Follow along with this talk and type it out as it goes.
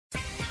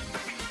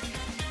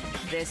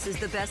This is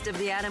the Best of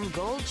the Adam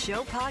Gold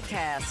Show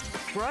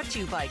podcast, brought to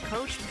you by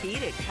Coach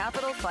Pete at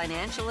Capital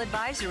Financial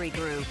Advisory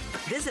Group.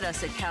 Visit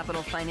us at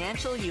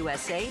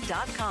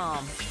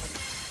capitalfinancialusa.com.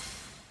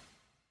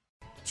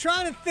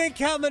 Trying to think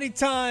how many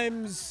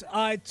times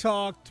I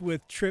talked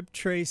with Tripp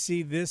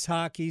Tracy this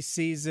hockey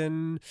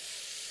season.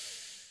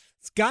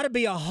 It's got to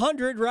be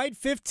 100, right?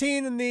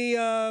 15 in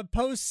the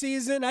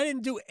postseason. I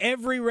didn't do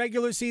every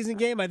regular season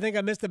game. I think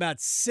I missed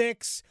about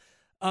 6.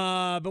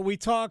 But we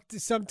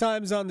talked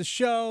sometimes on the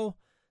show.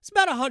 It's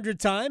about 100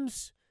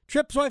 times.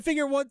 Tripp, so I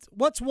figure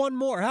what's one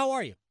more? How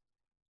are you?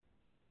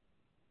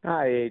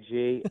 Hi,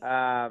 AG.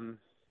 And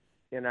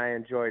I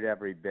enjoyed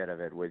every bit of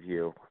it with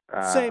you.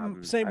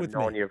 Same with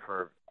me.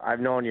 I've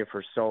known you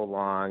for so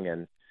long,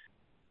 and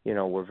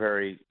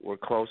we're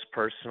close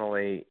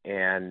personally,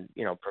 and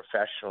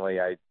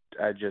professionally. I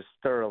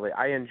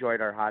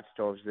enjoyed our hot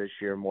stoves this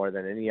year more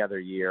than any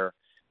other year.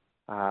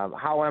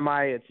 How am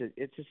I?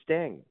 It's a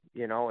sting.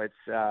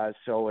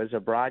 So as a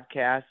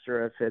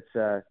broadcaster, if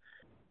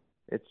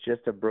it's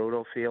just a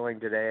brutal feeling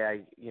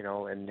today.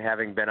 And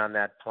having been on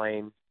that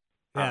plane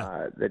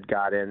that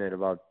got in at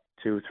about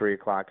 2-3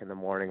 o'clock in the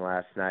morning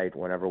last night,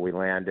 whenever we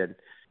landed,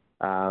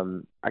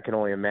 I can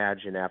only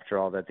imagine after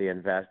all that they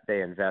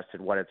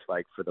invested, what it's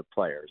like for the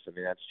players. I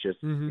mean, that's just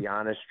the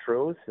honest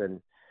truth.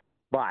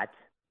 But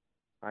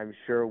I'm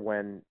sure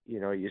when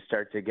you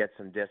start to get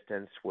some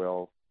distance,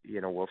 we'll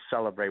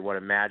celebrate what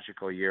a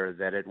magical year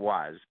that it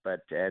was.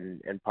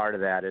 And part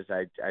of that is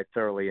I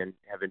thoroughly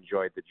have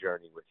enjoyed the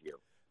journey with you.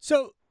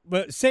 So,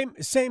 but same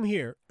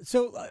here.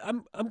 So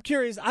I'm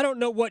curious. I don't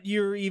know what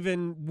you're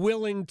even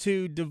willing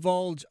to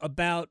divulge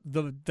about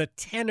the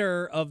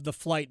tenor of the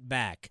flight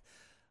back.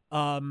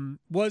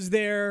 Was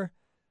there?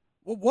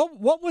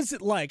 What was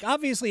it like?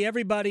 Obviously,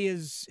 everybody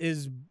is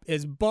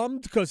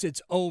bummed because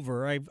it's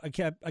over. I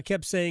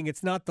kept saying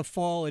it's not the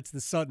fall, it's the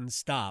sudden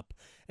stop.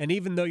 And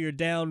even though you're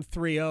down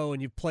 3-0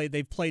 and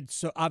they've played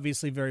so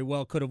obviously very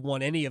well, could have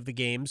won any of the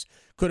games,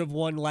 could have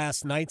won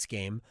last night's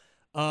game.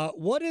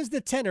 What is the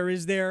tenor?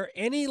 Is there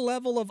any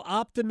level of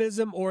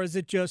optimism, or is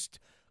it just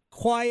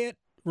quiet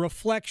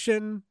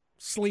reflection,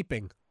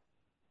 sleeping?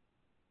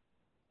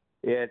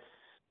 It's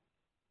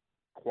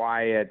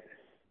quiet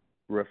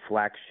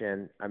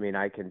reflection. I mean,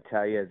 I can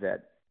tell you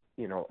that,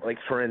 like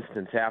for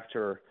instance,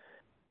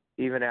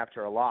 even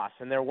after a loss,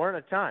 and there weren't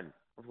a ton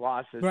of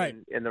losses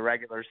in the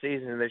regular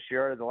season this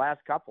year, or the last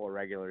couple of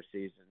regular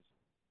seasons.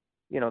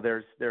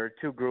 There are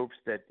two groups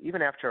that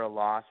even after a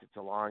loss, it's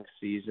a long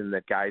season,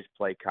 that guys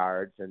play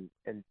cards, and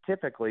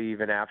typically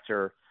even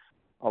after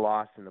a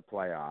loss in the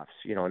playoffs,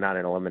 not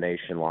an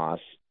elimination loss,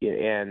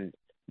 and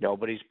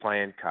nobody's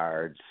playing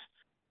cards.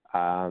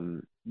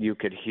 You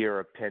could hear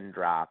a pin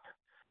drop.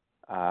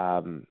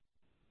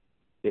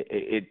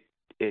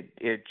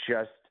 It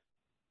just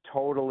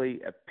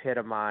totally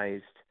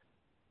epitomized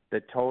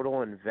the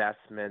total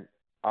investment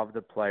of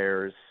the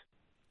players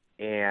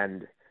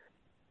and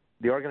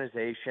the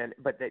organization,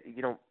 but that,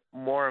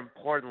 more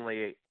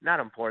importantly,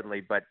 not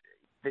importantly, but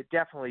that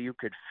definitely you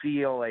could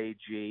feel,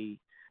 AG,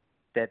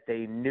 that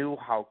they knew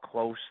how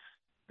close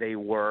they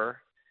were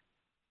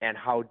and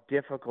how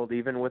difficult,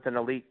 even with an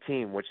elite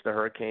team, which the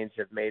Hurricanes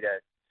have made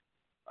it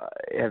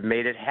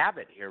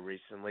habit here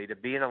recently to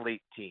be an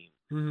elite team.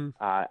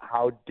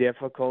 How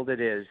difficult it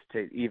is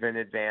to even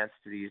advance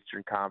to the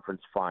Eastern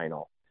Conference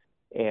Final,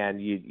 and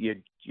you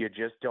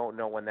just don't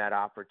know when that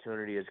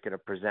opportunity is going to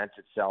present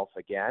itself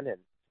again.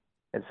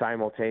 And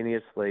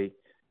simultaneously,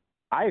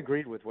 I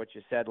agreed with what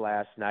you said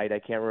last night. I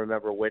can't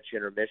remember which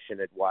intermission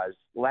it was.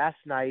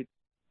 Last night,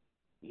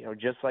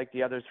 just like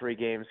the other 3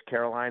 games,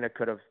 Carolina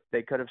could have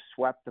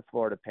swept the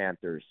Florida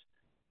Panthers.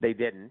 They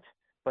didn't,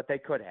 but they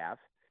could have.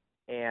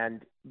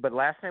 But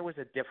last night was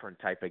a different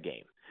type of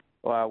game.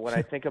 When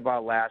I think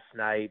about last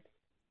night,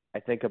 I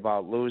think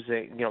about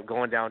losing,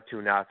 going down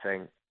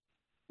 2-0,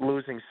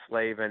 losing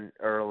Slavin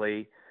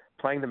early,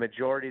 playing the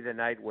majority of the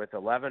night with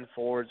 11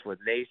 forwards, with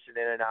Nason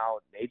in and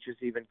out. Nate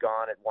is even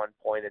gone at one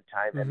point in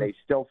time, and they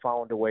still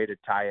found a way to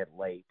tie it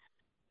late.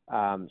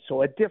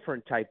 So a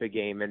different type of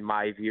game, in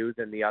my view,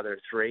 than the other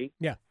 3,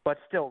 but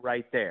still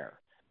right there.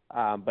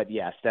 But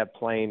yes, that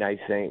plane, I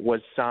think,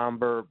 was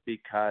somber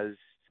because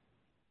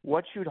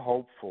what you'd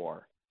hope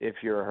for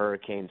if you're a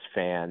Hurricanes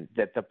fan,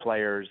 that the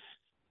players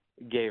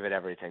gave it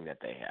everything that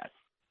they had.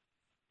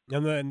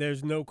 And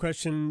there's no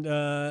question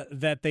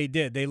that they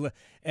did.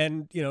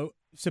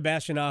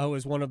 Sebastian Aho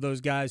is one of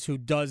those guys who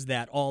does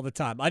that all the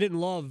time. I didn't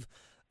love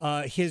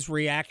his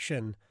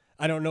reaction.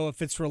 I don't know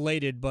if it's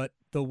related, but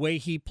the way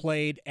he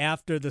played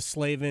after the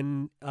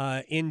Slavin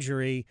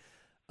injury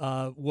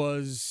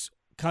was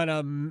kind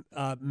of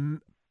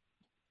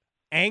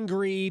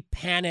angry,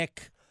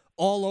 panic,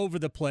 all over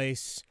the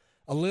place,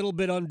 a little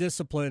bit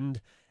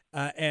undisciplined,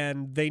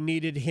 and they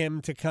needed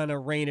him to kind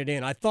of rein it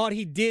in. I thought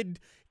he did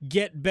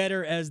get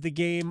better as the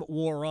game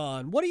wore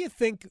on. What do you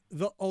think,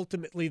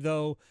 ultimately,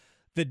 though,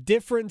 the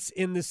difference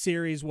in the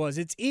series was?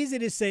 It's easy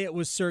to say it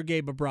was Sergei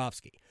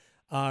Bobrovsky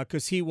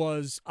because he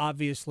was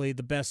obviously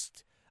the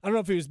best. I don't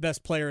know if he was the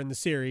best player in the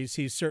series.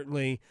 He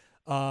certainly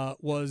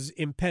was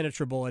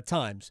impenetrable at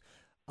times.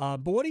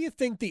 But what do you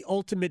think the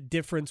ultimate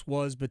difference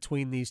was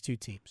between these two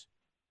teams?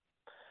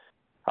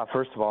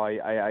 First of all,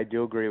 I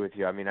do agree with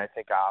you. I mean, I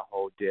think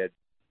Aho did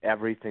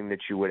everything that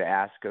you would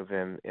ask of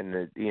him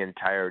in the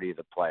entirety of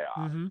the playoffs.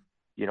 Mm-hmm.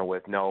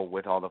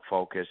 With all the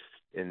focus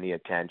and the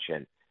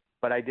attention.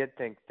 But I did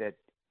think that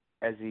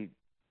as he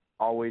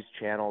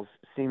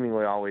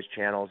seemingly always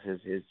channels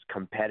his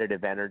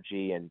competitive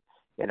energy and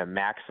in a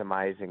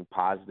maximizing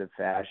positive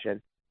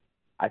fashion,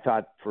 I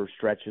thought for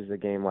stretches of the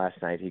game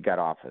last night he got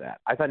off of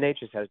that. I thought Nate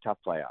just had a tough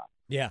playoff.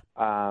 Yeah.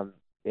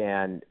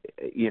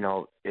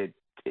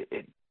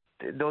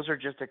 Those are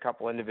just a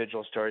couple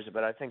individual stories,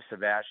 but I think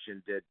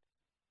Sebastian did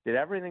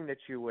everything that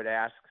you would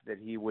ask that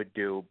he would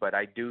do, but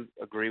I do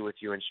agree with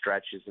you in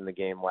stretches in the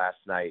game last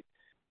night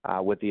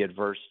with the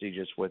adversity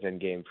just within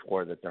Game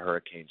 4 that the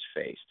Hurricanes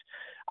faced.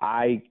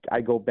 I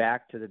go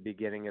back to the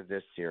beginning of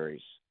this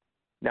series.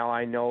 Now,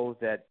 I know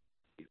that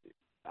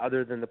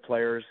other than the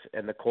players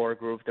and the core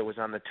group that was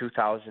on the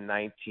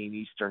 2019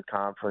 Eastern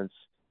Conference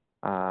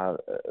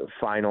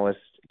finalist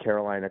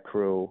Carolina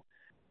crew,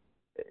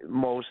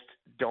 most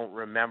don't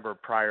remember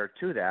prior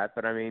to that,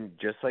 but I mean,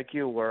 just like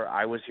you were,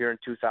 I was here in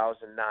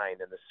 2009 in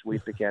the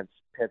sweep against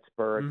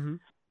Pittsburgh.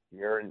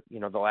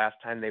 Mm-hmm. The last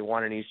time they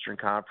won an Eastern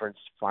Conference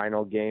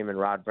final game, and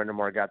Rod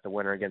Brindamore got the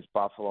winner against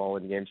Buffalo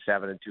in Game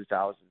 7 in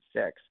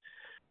 2006.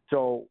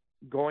 So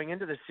going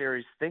into the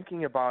series,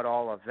 thinking about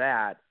all of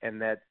that,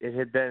 and that it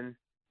had been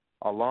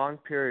a long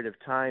period of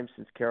time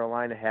since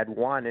Carolina had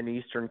won an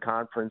Eastern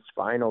Conference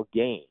final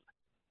game,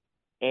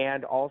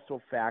 and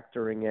also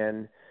factoring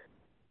in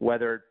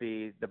whether it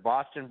be the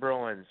Boston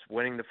Bruins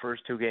winning the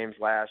first two games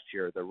last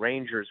year, the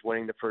Rangers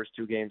winning the first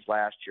two games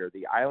last year,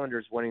 the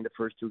Islanders winning the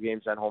first two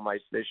games on home ice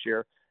this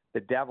year, the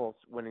Devils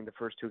winning the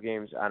first two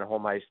games on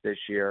home ice this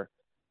year,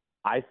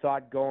 I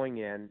thought going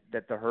in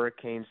that the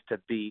Hurricanes to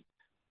beat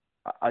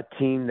a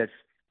team that's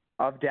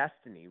of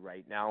destiny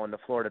right now in the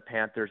Florida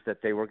Panthers, that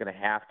they were going to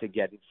have to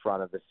get in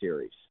front of the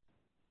series.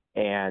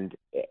 And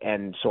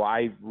so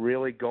I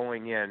really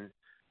going in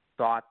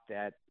thought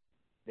that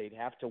they'd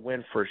have to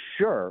win for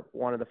sure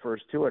one of the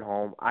first two at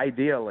home,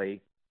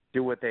 ideally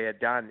do what they had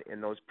done in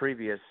those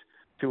previous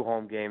two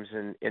home games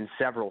in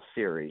several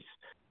series.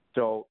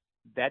 So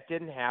that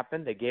didn't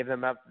happen. They gave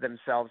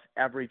themselves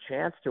every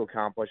chance to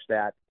accomplish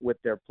that with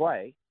their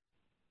play.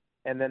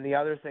 And then the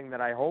other thing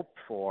that I hoped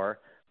for,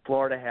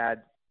 Florida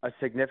had a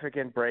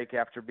significant break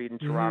after beating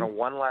Toronto,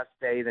 one less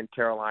day than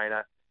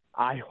Carolina.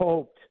 I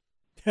hoped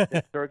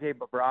that Sergei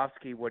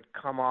Bobrovsky would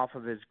come off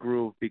of his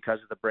groove because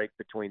of the break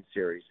between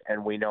series,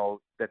 and we know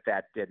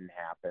that didn't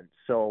happen.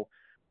 So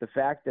the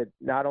fact that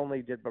not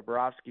only did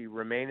Bobrovsky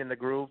remain in the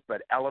groove,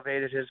 but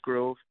elevated his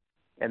groove,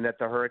 and that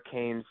the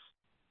Hurricanes,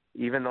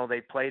 even though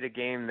they played a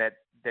game that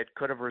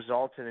could have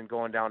resulted in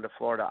going down to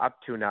Florida up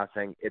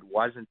 2-0, it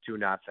wasn't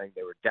 2-0.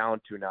 They were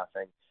down 2-0.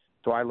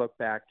 So I look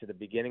back to the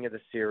beginning of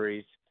the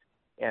series,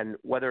 and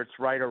whether it's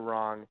right or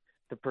wrong,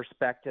 the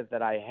perspective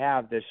that I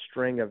have, this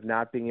string of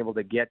not being able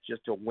to get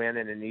just a win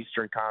in an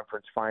Eastern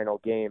Conference final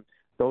game,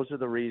 those are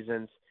the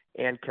reasons,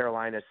 and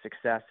Carolina's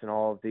success in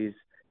all of these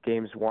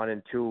games 1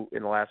 and 2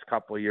 in the last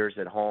couple of years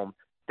at home.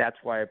 That's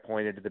why I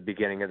pointed to the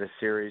beginning of the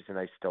series, and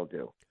I still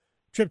do.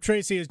 Tripp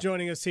Tracy is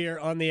joining us here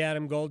on the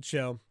Adam Gold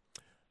Show.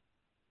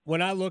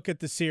 When I look at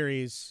the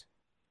series,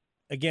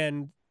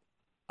 again,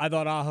 I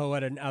thought Aho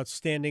had an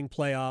outstanding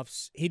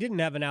playoffs. He didn't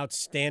have an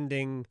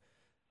outstanding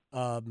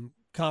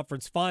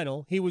conference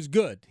final. He was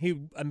good.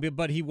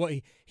 But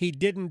he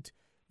didn't.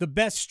 The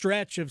best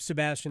stretch of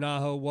Sebastian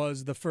Aho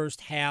was the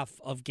first half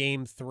of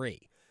Game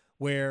 3,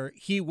 where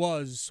he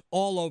was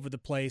all over the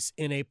place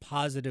in a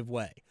positive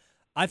way.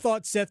 I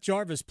thought Seth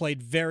Jarvis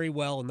played very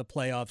well in the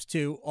playoffs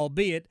too,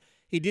 albeit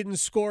he didn't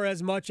score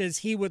as much as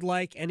he would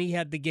like, and he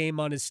had the game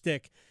on his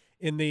stick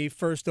in the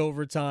first of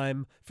 4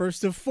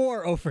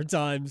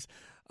 overtimes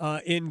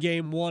in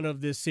Game 1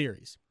 of this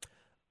series.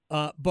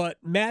 But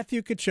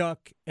Matthew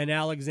Tkachuk and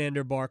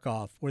Alexander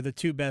Barkov were the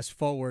two best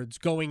forwards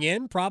going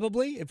in,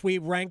 probably. If we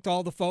ranked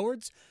all the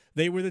forwards,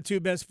 they were the two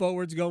best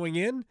forwards going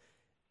in,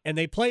 and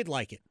they played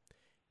like it.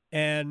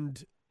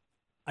 And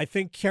I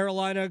think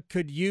Carolina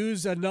could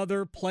use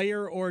another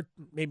player, or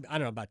maybe, I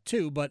don't know about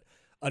two, but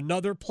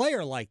another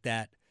player like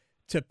that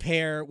to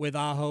pair with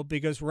Aho,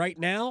 because right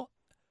now,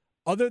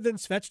 other than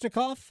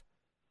Svechnikov,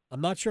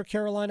 I'm not sure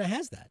Carolina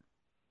has that.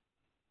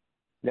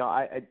 No,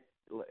 I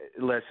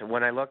listen,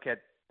 when I look at,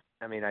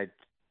 Alexander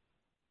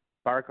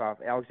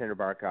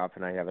Barkov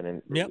and I have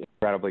an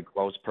incredibly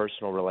close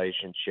personal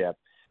relationship.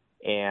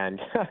 And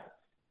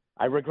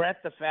I regret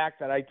the fact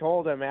that I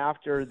told him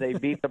after they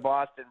beat the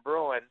Boston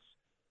Bruins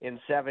in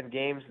 7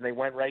 games and they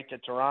went right to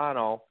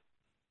Toronto,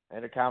 I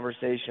had a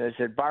conversation. I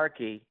said,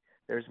 Barky,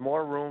 there's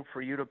more room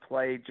for you to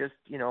play just,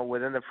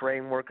 within the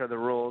framework of the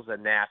rules, a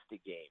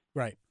nasty game.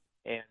 Right.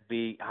 And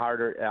be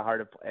harder,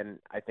 and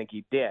I think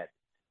he did.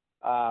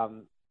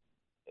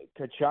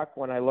 Tkachuck,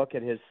 when I look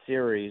at his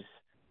series,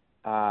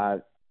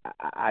 you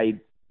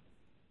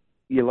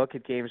look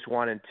at games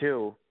 1 and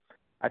 2,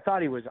 I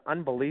thought he was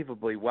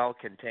unbelievably well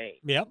contained.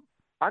 Yep.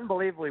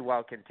 Unbelievably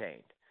well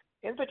contained.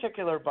 In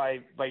particular by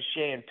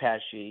Shea and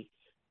Pesce,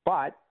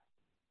 But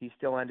he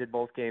still ended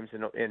both games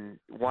in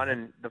one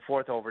in the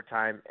fourth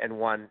overtime and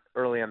one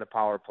early on the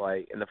power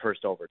play in the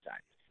first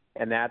overtime.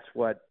 And that's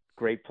what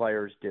great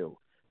players do.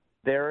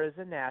 There is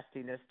a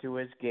nastiness to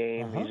his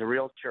game. He's a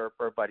real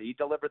chirper, but he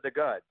delivered the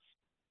goods.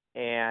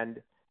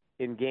 And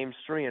in games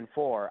 3 and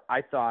 4,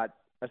 I thought,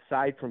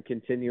 aside from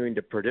continuing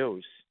to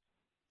produce,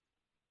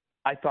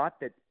 I thought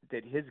that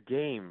his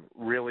game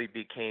really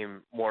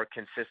became more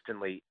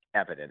consistently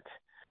evident,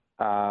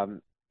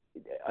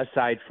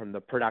 aside from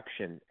the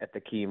production at the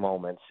key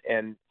moments.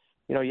 And,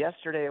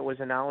 yesterday it was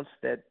announced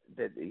that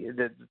the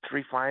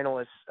 3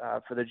 finalists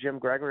for the Jim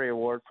Gregory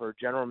Award for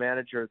General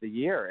Manager of the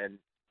Year,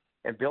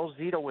 and Bill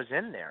Zito was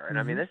in there. And,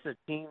 I mean, this is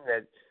a team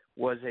that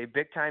was a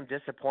big-time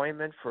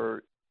disappointment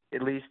for,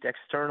 at least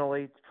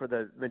externally, for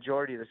the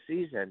majority of the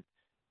season.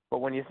 But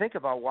when you think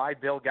about why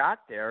Bill got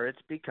there,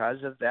 it's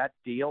because of that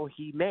deal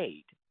he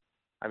made.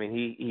 I mean,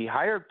 he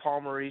hired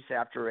Paul Maurice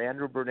after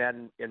Andrew Burnett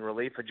in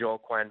relief of Joel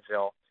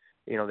Quenneville.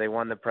 They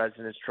won the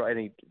President's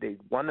Trophy. They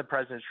won the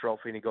President's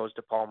Trophy, and he goes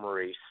to Paul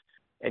Maurice.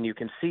 And you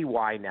can see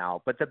why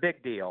now. But the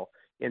big deal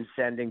in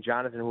sending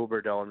Jonathan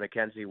Huberdeau and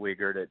Mackenzie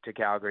Weegar to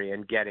Calgary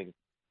and getting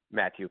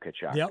Matthew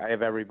Tkachuk. Yep. I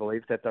have every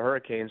belief that the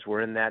Hurricanes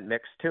were in that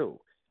mix too.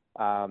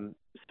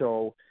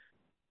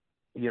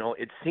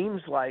 It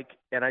seems like,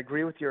 and I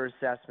agree with your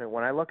assessment,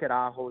 when I look at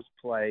Aho's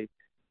play,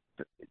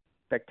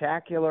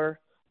 spectacular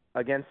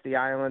against the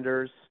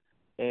Islanders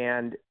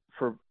and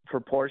for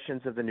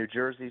portions of the New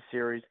Jersey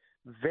series,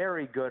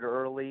 very good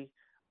early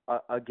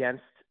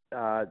against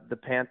the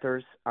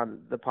Panthers on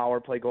the power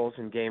play goals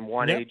in Game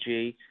 1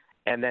 AG,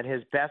 and then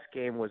his best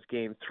game was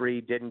Game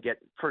 3,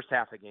 first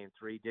half of Game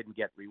 3, didn't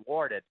get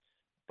rewarded.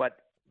 But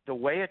the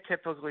way it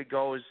typically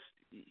goes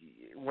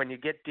when you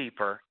get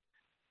deeper,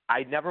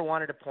 I never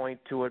wanted to point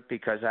to it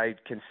because I'm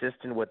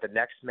consistent with the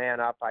next man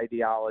up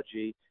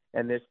ideology,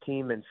 and this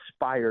team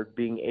inspired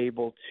being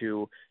able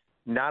to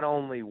not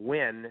only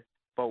win,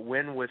 but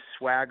win with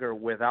swagger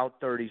without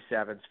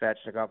 37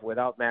 Svechnikov,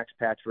 without Max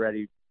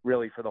Pacioretty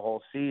really for the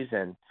whole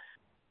season.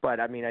 But,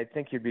 I mean, I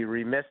think you'd be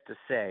remiss to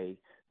say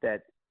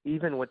that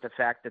even with the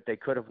fact that they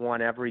could have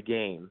won every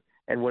game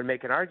and would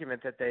make an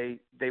argument that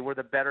they were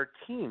the better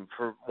team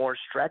for more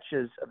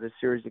stretches of the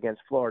series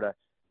against Florida,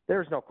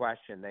 there's no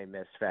question they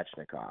missed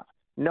Svechnikov.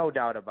 No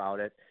doubt about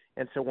it.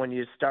 And so when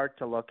you start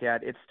to look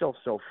at it's still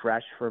so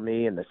fresh for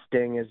me, and the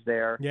sting is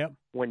there. Yep.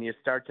 When you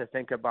start to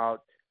think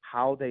about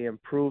how they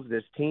improved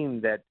this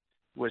team that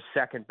was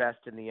second best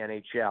in the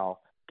NHL,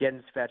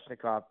 getting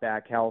Svechnikov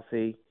back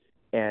healthy,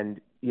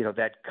 and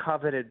that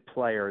coveted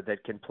player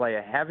that can play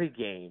a heavy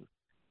game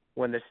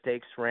when the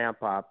stakes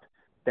ramp up,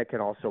 that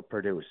can also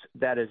produce.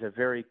 That is a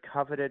very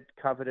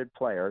coveted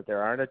player.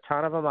 There aren't a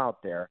ton of them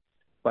out there,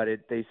 but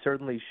they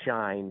certainly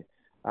shine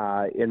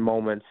in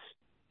moments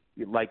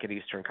like an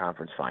Eastern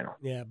Conference final.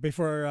 Yeah.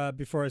 Before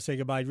I say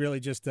goodbye, really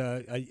just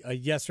a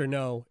yes or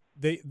no.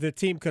 The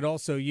team could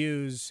also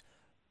use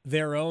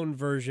their own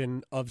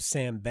version of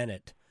Sam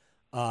Bennett,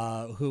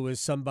 who is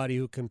somebody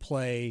who can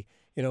play,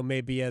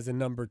 maybe as a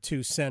number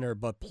 2 center,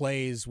 but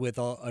plays with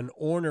an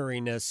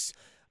orneriness,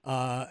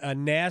 a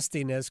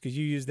nastiness, because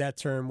you use that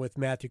term with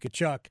Matthew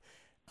Tkachuk.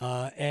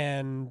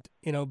 And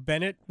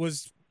Bennett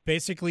was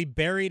basically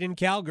buried in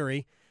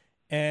Calgary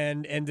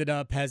and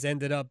has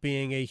ended up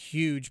being a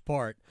huge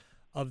part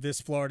of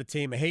this Florida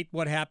team. I hate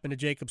what happened to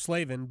Jacob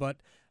Slavin, but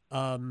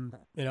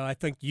I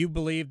think you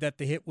believe that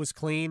the hit was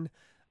clean.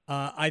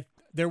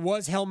 There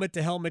was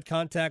helmet-to-helmet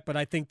contact, but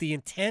I think the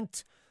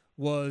intent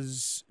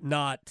was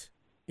not,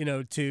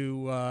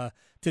 to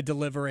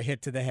deliver a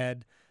hit to the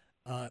head,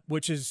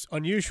 which is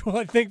unusual,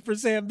 I think, for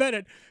Sam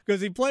Bennett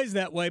because he plays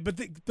that way. But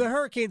the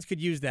Hurricanes could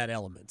use that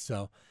element.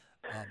 So,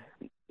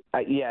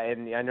 yeah,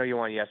 and I know you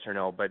want yes or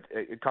no, but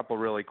a couple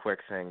really quick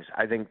things.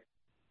 I think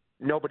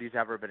nobody's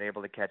ever been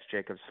able to catch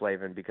Jacob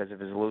Slavin because of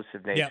his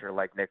elusive nature,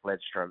 like Nick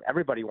Lidstrom.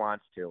 Everybody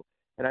wants to.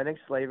 And I think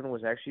Slavin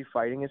was actually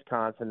fighting his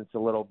confidence a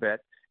little bit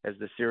as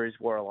the series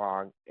wore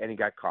along, and he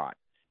got caught.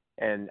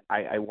 And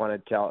I want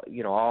to tell,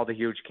 all the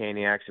huge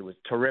Caniacs, it was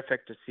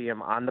terrific to see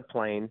him on the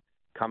plane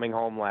coming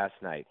home last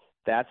night.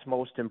 That's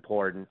most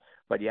important.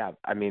 But, yeah,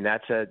 I mean,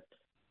 that is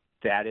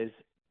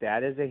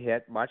a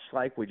hit, much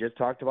like we just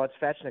talked about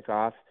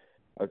Svechnikov,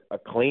 a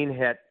clean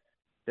hit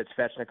that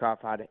Svechnikov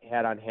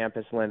had on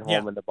Hampus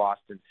Lindholm in the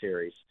Boston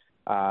series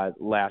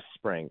last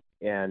spring.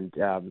 And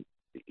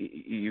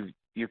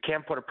you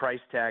can't put a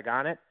price tag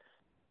on it.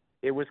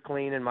 It was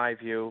clean in my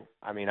view.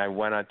 I mean, I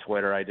went on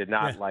Twitter. I did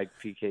not like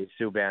PK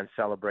Subban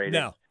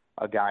celebrating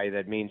a guy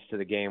that means to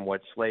the game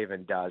what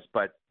Slavin does.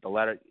 But the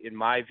letter, in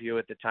my view,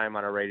 at the time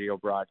on a radio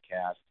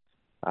broadcast,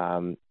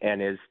 and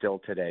is still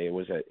today, it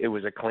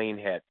was a clean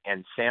hit.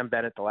 And Sam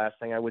Bennett, the last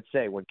thing I would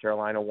say, when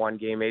Carolina won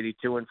Game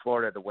 82 in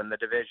Florida to win the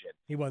division,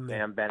 he won there.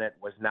 Sam Bennett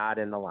was not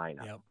in the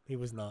lineup. Yeah, he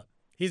was not.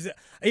 He's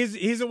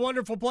a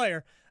wonderful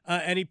player,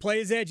 and he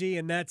plays edgy,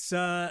 and that's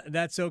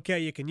okay.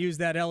 You can use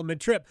that element.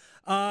 Tripp,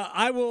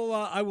 I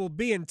will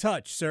be in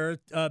touch, sir.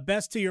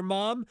 Best to your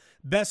mom,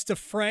 best to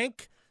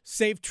Frank.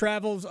 Safe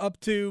travels up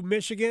to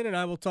Michigan, and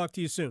I will talk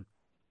to you soon.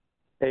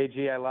 Hey,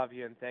 G, I love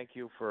you, and thank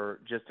you for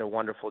just a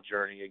wonderful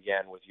journey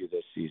again with you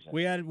this season.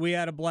 We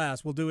had a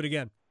blast. We'll do it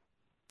again.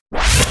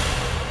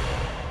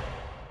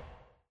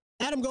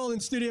 Adam Gold in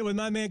studio with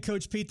my man,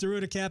 Coach Pete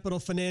DeRuta, Capital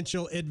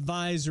Financial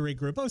Advisory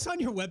Group. I was on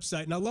your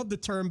website, and I love the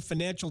term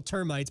financial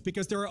termites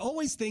because there are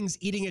always things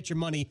eating at your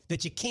money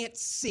that you can't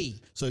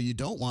see. So you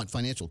don't want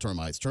financial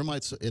termites.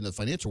 Termites in the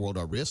financial world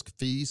are risk,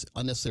 fees,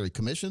 unnecessary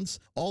commissions.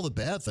 All the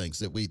bad things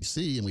that we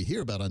see and we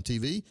hear about on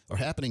TV are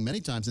happening many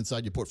times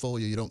inside your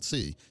portfolio you don't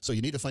see. So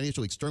you need a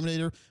financial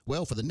exterminator.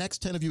 Well, for the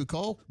next 10 of you who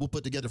call, we'll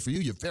put together for you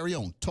your very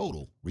own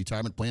total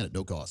retirement plan at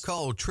no cost.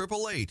 Call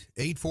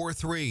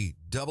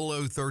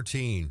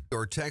 888-843-0013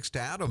 or text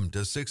Adam to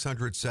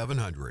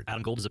 600-700.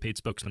 Adam Gold is a paid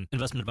spokesman.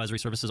 Investment advisory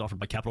services offered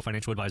by Capital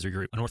Financial Advisory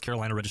Group, a North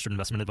Carolina registered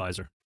investment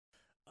advisor.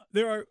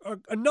 There are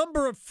a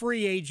number of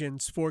free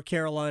agents for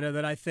Carolina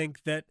that I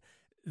think that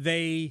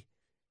they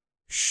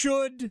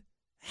should,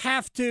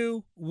 have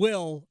to,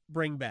 will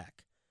bring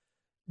back.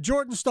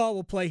 Jordan Staal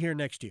will play here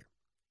next year.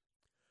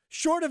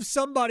 Short of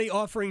somebody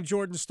offering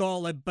Jordan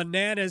Staal a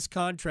bananas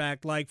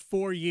contract like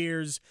 4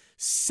 years,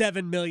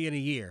 $7 million a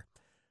year,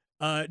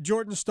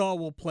 Jordan Staal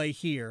will play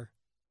here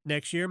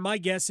next year. My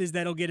guess is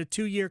that he'll get a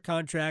 2-year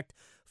contract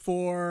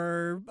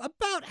for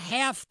about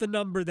half the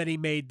number that he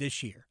made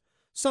this year,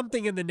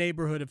 something in the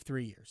neighborhood of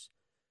 3 years.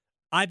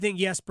 I think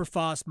Jesper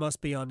Fast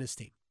must be on this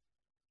team.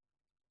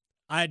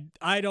 I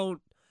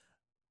don't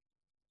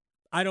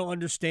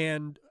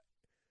understand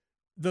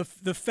the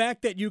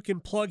fact that you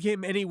can plug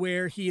him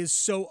anywhere. He is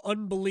so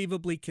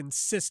unbelievably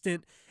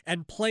consistent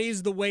and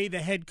plays the way the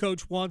head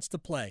coach wants to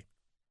play.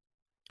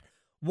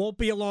 Won't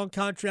be a long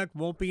contract,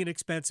 won't be an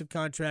expensive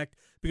contract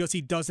because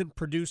he doesn't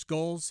produce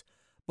goals,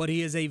 but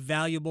he is a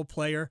valuable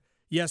player.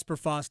 Jesper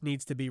Fast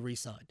needs to be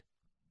re-signed.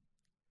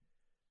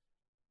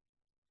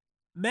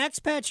 Max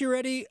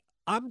Pacioretty,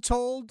 I'm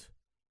told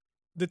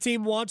the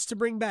team wants to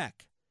bring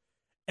back.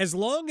 As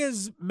long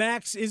as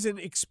Max isn't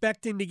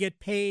expecting to get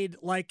paid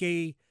like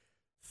a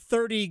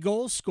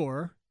 30-goal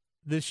scorer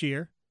this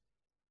year,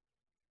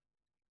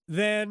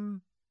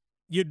 then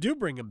you do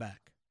bring him back.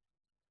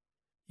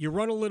 You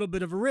run a little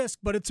bit of a risk,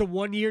 but it's a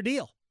 1-year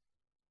deal.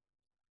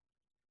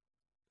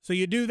 So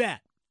you do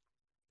that.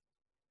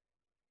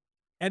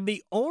 And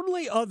the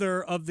only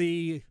other of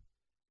the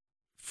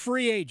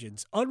free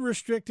agents,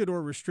 unrestricted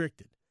or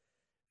restricted,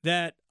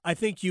 that I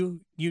think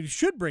you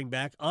should bring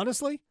back,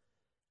 honestly,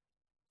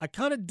 I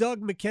kind of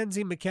dug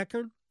Mackenzie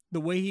McEachern, the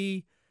way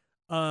he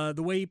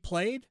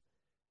played.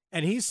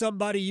 And he's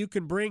somebody you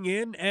can bring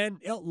in, and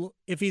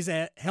if he's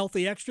a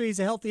healthy extra,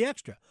 he's a healthy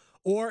extra.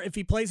 Or if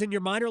he plays in your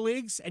minor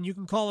leagues and you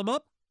can call him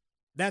up,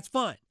 that's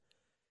fine.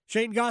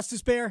 Shane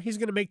Gostisbehere, he's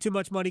going to make too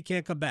much money,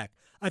 can't come back.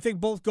 I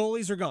think both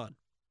goalies are gone.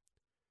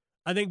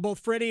 I think both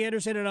Freddie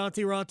Anderson and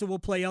Antti Raanta will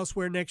play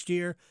elsewhere next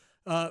year.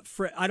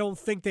 I don't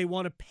think they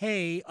want to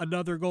pay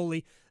another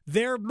goalie.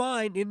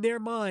 In their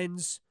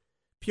minds,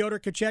 Pyotr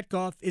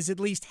Tkachuck is at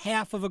least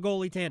half of a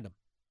goalie tandem.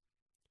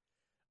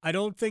 I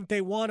don't think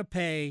they want to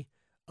pay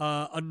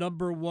a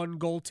number one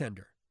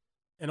goaltender.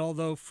 And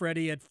although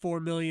Freddie at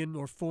 $4 million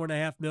or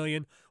 $4.5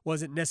 million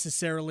wasn't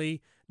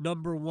necessarily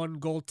number one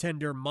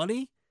goaltender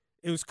money,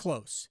 it was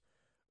close.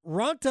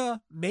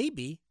 Raanta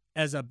maybe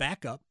as a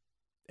backup,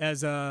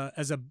 as a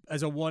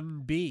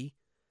 1B,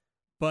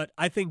 but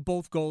I think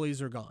both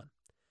goalies are gone.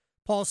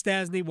 Paul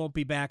Stastny won't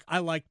be back. I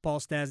liked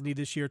Paul Stastny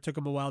this year. It took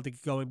him a while to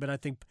get going, but I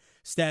think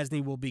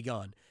Stastny will be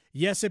gone.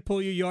 Yes, at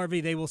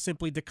Puljujärvi, they will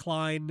simply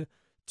decline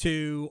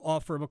to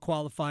offer him a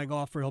qualifying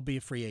offer. He'll be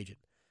a free agent.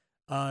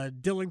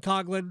 Dylan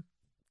Coghlan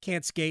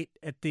can't skate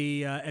at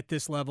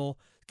this level.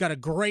 Got a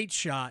great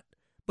shot,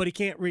 but he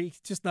can't.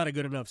 Just not a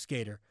good enough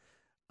skater.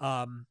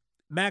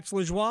 Max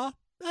Lajoie,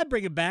 I'd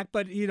bring him back,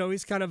 but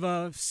he's kind of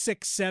a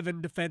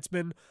 6'7"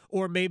 defenseman,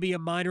 or maybe a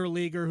minor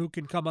leaguer who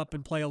can come up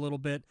and play a little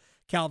bit.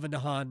 Calvin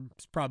DeHaan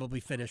is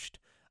probably finished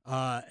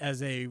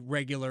as a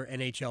regular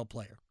NHL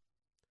player.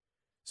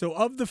 So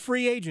of the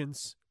free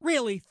agents,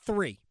 really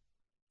 3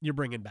 you're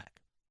bringing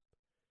back.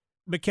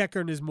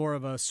 McEachern is more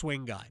of a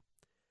swing guy.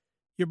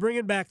 You're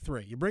bringing back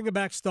 3. You're bringing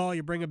back Staal,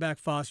 you're bringing back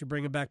Foss, you're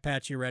bringing back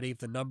Pacioretty if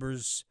the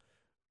numbers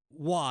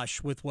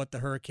wash with what the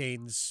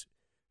Hurricanes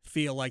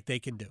feel like they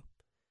can do.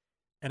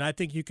 And I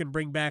think you can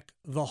bring back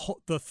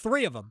the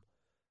 3 of them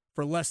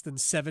for less than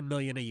 $7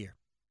 million a year.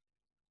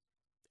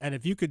 And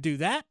if you could do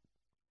that,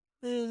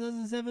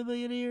 $7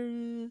 million a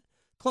year,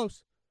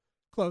 close,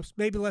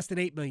 maybe less than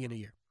 $8 million a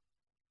year.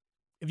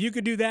 If you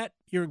could do that,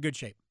 you're in good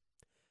shape.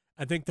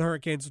 I think the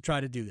Hurricanes will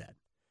try to do that.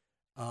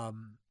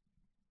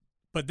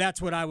 But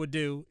that's what I would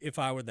do if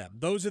I were them.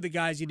 Those are the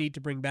guys you need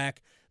to bring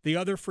back. The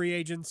other free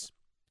agents,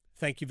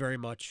 thank you very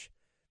much.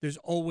 There's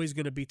always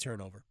going to be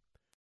turnover.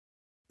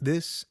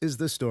 This is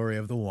the story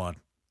of the one.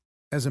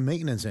 As a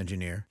maintenance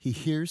engineer, he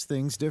hears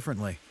things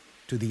differently.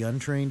 To the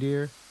untrained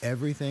ear,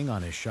 everything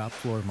on his shop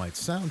floor might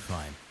sound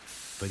fine,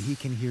 but he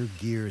can hear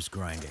gears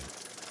grinding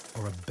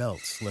or a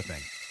belt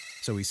slipping.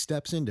 So he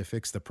steps in to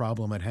fix the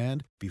problem at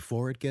hand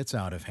before it gets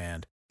out of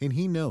hand. And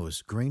he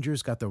knows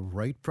Grainger's got the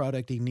right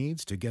product he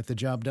needs to get the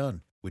job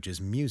done, which is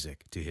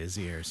music to his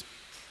ears.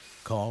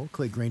 Call,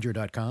 click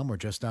Grainger.com, or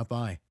just stop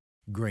by.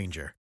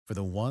 Grainger, for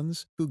the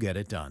ones who get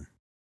it done.